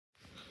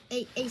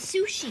Hey,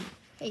 Sushi.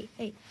 Hey.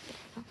 Hey,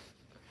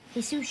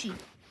 Sushi.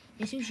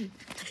 Hey, Sushi.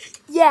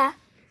 Yeah.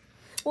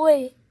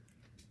 Wait.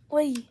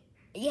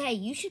 Yeah,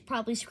 you should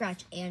probably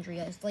scratch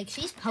Andrea's. Like,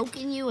 she's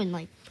poking you and,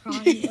 like,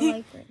 prodding you,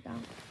 like, right now.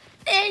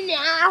 And yeah,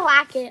 I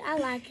like it. I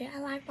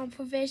like my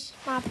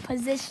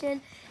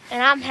position,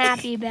 and I'm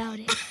happy about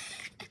it.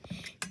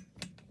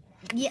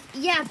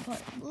 Yeah,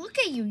 but look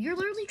at you. You're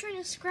literally trying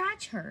to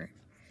scratch her.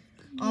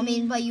 I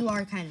mean, but you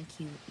are kind of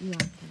cute. You are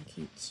kind of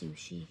cute,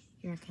 Sushi.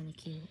 You're kind of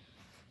cute.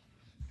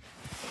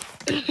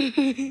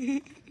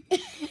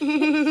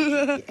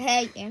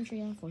 Hey,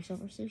 Andrea,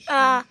 voiceover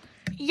Sushi.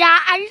 Yeah,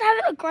 I just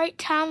having a great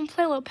time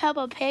playing with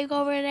Peppa Pig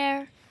over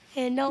there,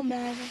 and no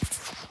matter.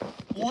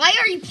 Why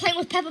are you playing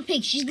with Peppa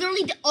Pig? She's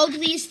literally the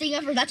ugliest thing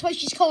ever. That's why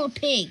she's called a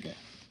pig.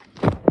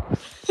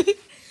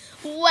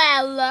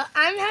 Well,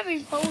 I'm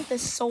having fun with the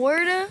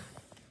sword.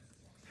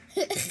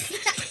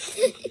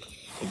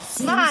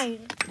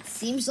 Mine. It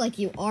seems like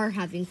you are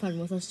having fun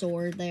with a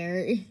sword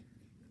there.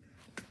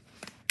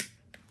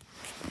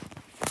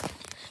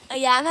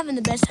 Yeah, I'm having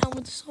the best time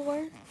with the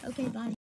sword. Okay, bye.